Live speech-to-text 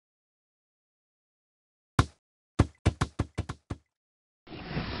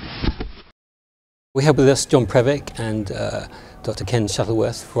We have with us John Prevc and Dr. Ken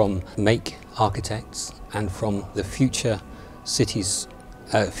Shuttleworth from Make Architects and from the Future Spaces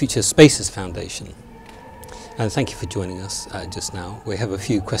Foundation. And thank you for joining us just now. We have a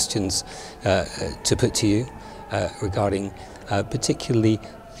few questions to put to you regarding particularly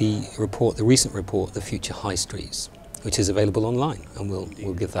the recent report, The Future High Streets, which is available online, and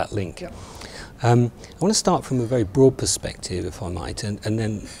we'll give that link. Yep. I want to start from a very broad perspective, if I might, and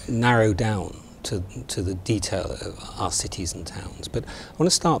then narrow down to the detail of our cities and towns. But I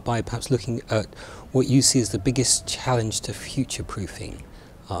want to start by perhaps looking at what you see as the biggest challenge to future-proofing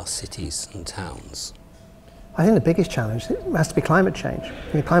our cities and towns. I think the biggest challenge has to be climate change.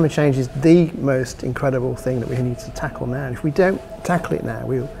 I mean, climate change is the most incredible thing that we need to tackle now. And if we don't tackle it now,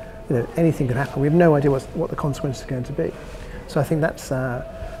 anything could happen. We have no idea what the consequences are going to be. So I think that's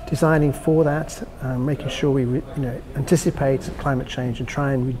designing for that, making sure we anticipate climate change and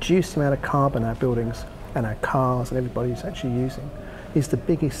try and reduce the amount of carbon our buildings and our cars and everybody's actually using is the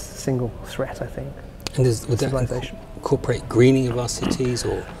biggest single threat, I think. And would that incorporate greening of our cities,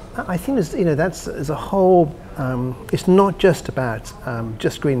 or? I think there's a whole. It's not just about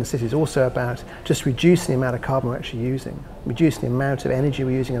just greening the cities. It's also about just reducing the amount of carbon we're actually using, reducing the amount of energy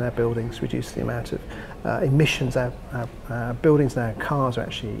we're using in our buildings, reducing the amount of emissions our buildings and our cars are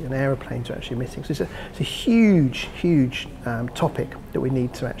actually, and aeroplanes are actually emitting. So it's a huge topic that we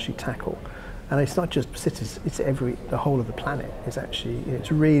need to actually tackle. And it's not just cities; it's the whole of the planet. It's actually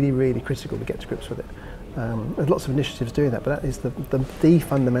it's really critical to get to grips with it. There's lots of initiatives doing that, but that is the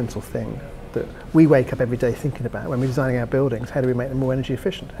fundamental thing that we wake up every day thinking about when we're designing our buildings. How do we make them more energy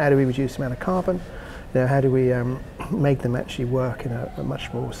efficient? How do we reduce the amount of carbon? How do we make them actually work in a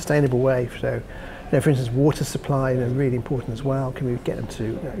much more sustainable way? So, for instance, water supply, really important as well. Can we get them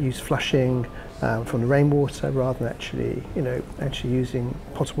to use flushing from the rainwater rather than actually using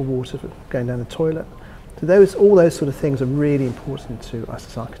potable water for going down the toilet? So all those sort of things are really important to us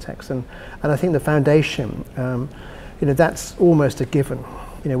as architects, and I think the foundation, that's almost a given.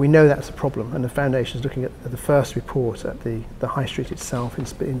 We know that's a problem, and the foundation is looking at the first report at the high street itself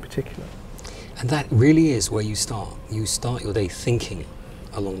in particular. And that really is where you start. You start your day thinking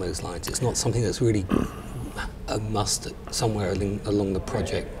along those lines. It's not something that's really a must somewhere along the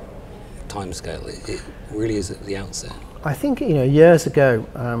project timescale. It really is at the outset. I think years ago,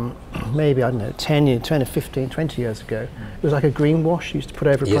 maybe, I don't know, 10, 15, 20 years ago, it was like a green wash you used to put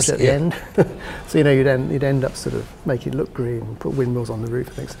over a project at the end. So you'd end up sort of making it look green, put windmills on the roof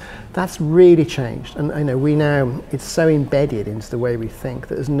and things. That's really changed, and it's so embedded into the way we think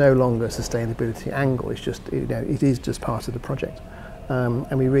that there's no longer a sustainability angle. It's just it is just part of the project,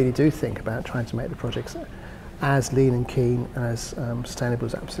 and we really do think about trying to make the projects as lean and keen and as sustainable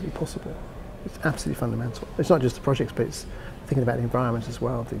as absolutely possible. It's absolutely fundamental. It's not just the projects, but it's thinking about the environment as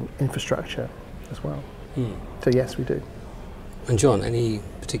well, the infrastructure as well. So yes, we do. And John, any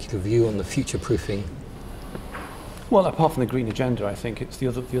particular view on the future-proofing? Well, apart from the green agenda, I think it's the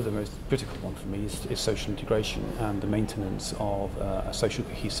other most critical one for me is social integration and the maintenance of a social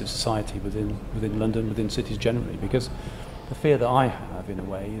cohesive society within London, within cities generally. Because the fear that I have, in a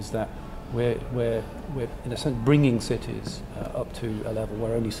way, is that we're in a sense bringing cities up to a level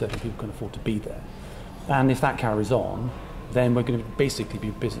where only certain people can afford to be there, and if that carries on, then we're going to basically be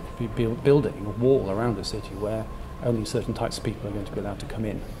building a wall around the city where only certain types of people are going to be allowed to come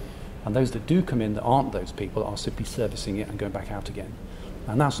in, and those that do come in that aren't those people are simply servicing it and going back out again,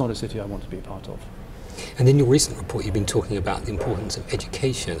 and that's not a city I want to be a part of. And in your recent report, you've been talking about the importance of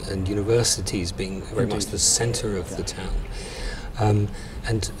education and universities being very much the centre of the town.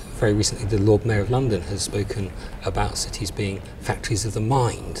 And very recently, the Lord Mayor of London has spoken about cities being factories of the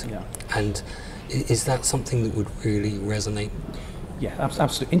mind. Yeah. And is that something that would really resonate? Yeah,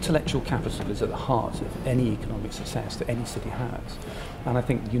 absolutely. Intellectual capital is at the heart of any economic success that any city has. And I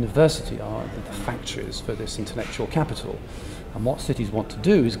think the university are the factories for this intellectual capital. And what cities want to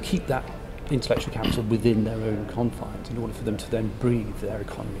do is keep that intellectual capital within their own confines in order for them to then breathe their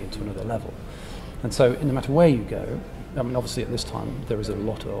economy into another level. And so no matter where you go, I mean, obviously at this time there is a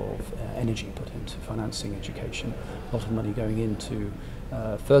lot of energy put into financing education, a lot of money going into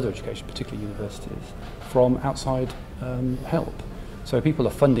further education, particularly universities, from outside help. So people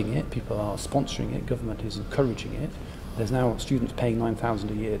are funding it, people are sponsoring it, government is encouraging it. There's now students paying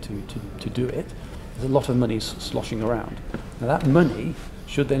 £9,000 a year to do it. There's a lot of money sloshing around. Now that money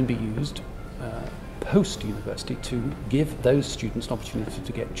should then be used post-university to give those students an opportunity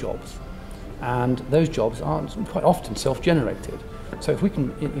to get jobs. And those jobs are quite often self-generated. So if we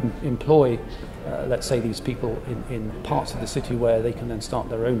can employ, let's say, these people in parts of the city where they can then start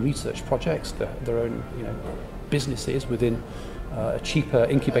their own research projects, their own businesses within a cheaper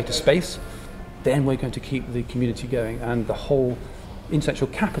incubator space, then we're going to keep the community going and the whole intellectual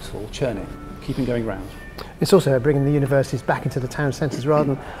capital churning, keeping going round. It's also bringing the universities back into the town centres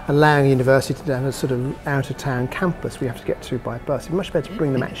rather than allowing a university to have a sort of out-of-town campus we have to get to by bus. It's much better to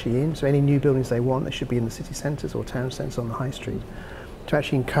bring them actually in, so any new buildings they want, they should be in the city centres or town centres on the high street, to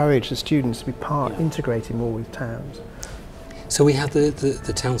actually encourage the students to be integrating more with towns. So we have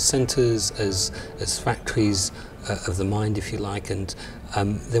the town centres as factories of the mind, if you like, and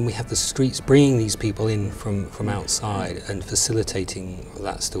then we have the streets bringing these people in from outside and facilitating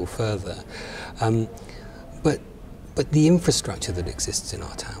that still further. But the infrastructure that exists in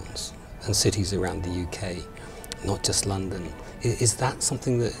our towns and cities around the UK, not just London, is that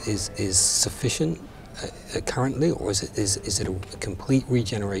something that is sufficient currently, or is it a complete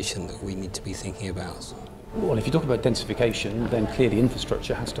regeneration that we need to be thinking about? Well, if you talk about densification, then clearly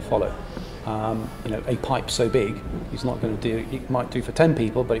infrastructure has to follow. A pipe so big, it's not going to do. It might do for 10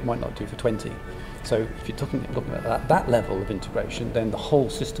 people, but it might not do for 20. So if you're looking at that level of integration, then the whole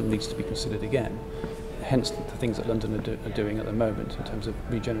system needs to be considered again. Hence the things that London are doing at the moment in terms of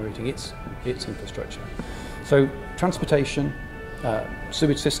regenerating its infrastructure. So transportation,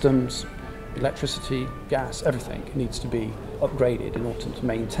 sewage systems, electricity, gas, everything needs to be upgraded in order to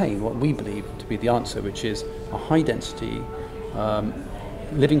maintain what we believe to be the answer, which is a high density,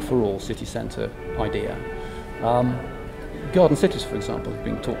 living for all city centre idea. Garden cities, for example, have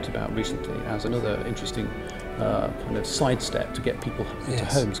been talked about recently as another interesting kind of sidestep to get people into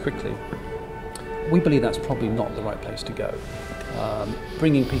homes quickly. We believe that's probably not the right place to go.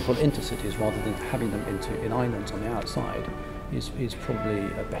 Bringing people into cities rather than having them in islands on the outside is probably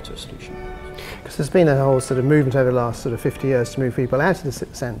a better solution. Because there's been a whole sort of movement over the last sort of 50 years to move people out of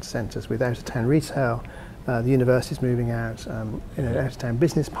the centres with out-of-town retail, the universities moving out, out-of-town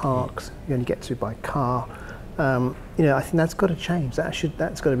business parks you only get to by car. I think that's got to change.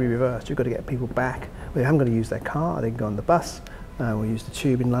 That's got to be reversed. You've got to get people back. They haven't got to use their car. They can go on the bus or use the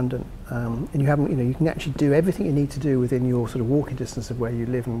tube in London. And you can actually do everything you need to do within your sort of walking distance of where you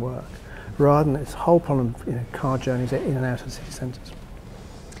live and work, rather than this whole problem of car journeys in and out of the city centres.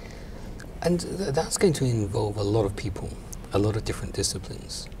 And that's going to involve a lot of people, a lot of different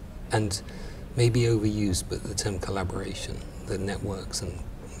disciplines, and maybe overused, but the term collaboration, the networks and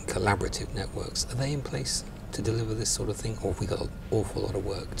collaborative networks, are they in place to deliver this sort of thing, or have we got an awful lot of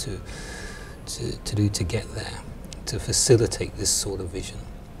work to do to get there, to facilitate this sort of vision?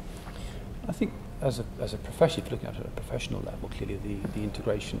 I think as a profession, if you're looking at it at a professional level, clearly the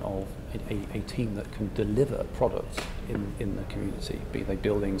integration of a team that can deliver products in the community, be they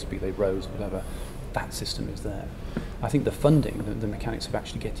buildings, be they roads, whatever, that system is there. I think the funding, the mechanics of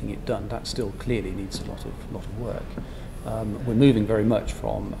actually getting it done, that still clearly needs a lot of work. We're moving very much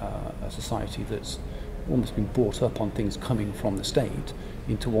from a society that's almost been brought up on things coming from the state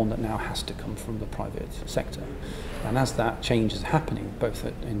into one that now has to come from the private sector. And as that change is happening, both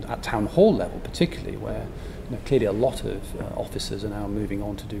at town hall level particularly, where clearly a lot of officers are now moving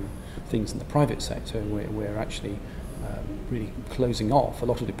on to do things in the private sector, and we're actually really closing off a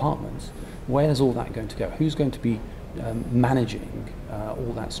lot of departments. Where's all that going to go? Who's going to be managing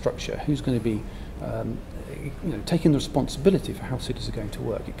all that structure? Who's going to be taking the responsibility for how cities are going to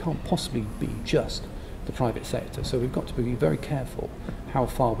work? It can't possibly be just the private sector. So we've got to be very careful how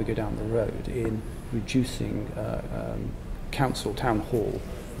far we go down the road in reducing council, town hall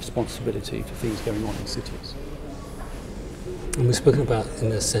responsibility for things going on in cities. And we've spoken about in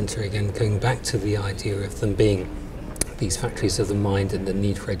the centre again, going back to the idea of them being these factories of the mind and the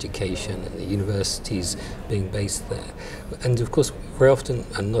need for education and the universities being based there. And of course, very often,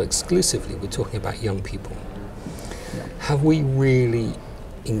 and not exclusively, we're talking about young people. Yeah. Have we really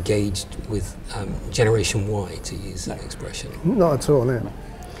engaged with Generation Y, to use that expression? Not at all, no.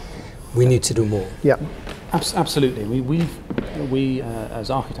 We need to do more. Yeah. Absolutely. We as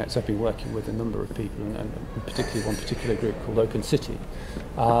architects have been working with a number of people, and particularly one particular group called Open City,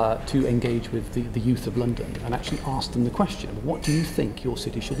 to engage with the youth of London and actually ask them the question, what do you think your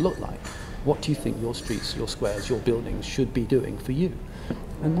city should look like? What do you think your streets, your squares, your buildings should be doing for you?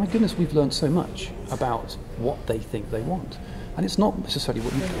 And my goodness, we've learned so much about what they think they want. And it's not necessarily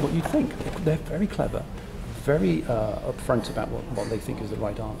what you think. They're very clever, very upfront about what they think is the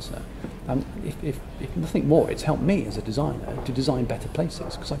right answer. And if you think more, it's helped me as a designer to design better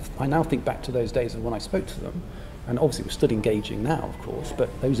places, because I now think back to those days of when I spoke to them, and obviously we're still engaging now, of course, but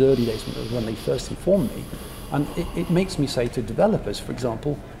those early days when they first informed me, and it makes me say to developers, for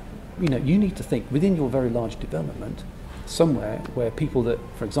example, you need to think within your very large development, somewhere where people that,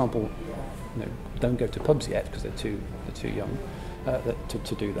 for example, don't go to pubs yet because they're too young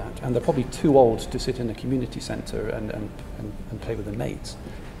to do that, and they're probably too old to sit in a community centre and play with their mates.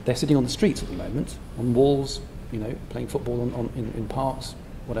 They're sitting on the streets at the moment, on walls, you know, playing football in parks,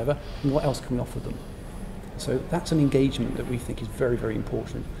 whatever. And what else can we offer them? So that's an engagement that we think is very, very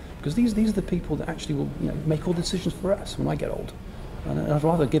important, because these are the people that actually will, you know, make all the decisions for us when I get old. And I'd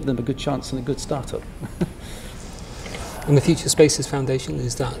rather give them a good chance than a good startup. And the Future Spaces Foundation,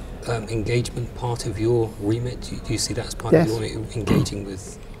 is that engagement part of your remit? Do you see that as part of your engaging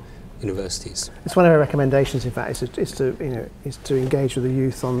with universities? It's one of our recommendations, in fact, is to engage with the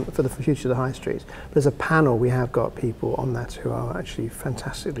youth for the future of the high street. But as a panel, we have got people on that who are actually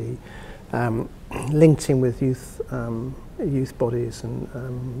fantastically linked in with youth bodies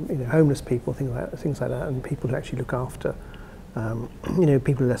and you know, homeless people, things like that, and people who actually look after you know,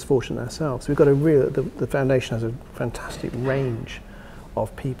 people who are less fortunate than ourselves. We've got the foundation has a fantastic range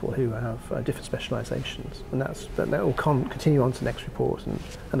of people who have different specialisations, and that will continue on to the next report and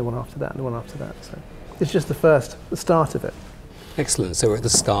the one after that and the one after that. So it's just the start of it. Excellent. So we're at the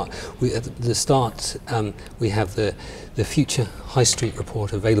start. We have the Future High Street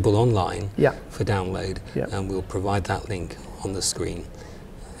report available online for download, and we'll provide that link on the screen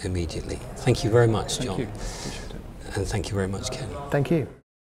immediately. Thank you very much, John. Thank you. Appreciate it. And thank you very much, Ken. Thank you.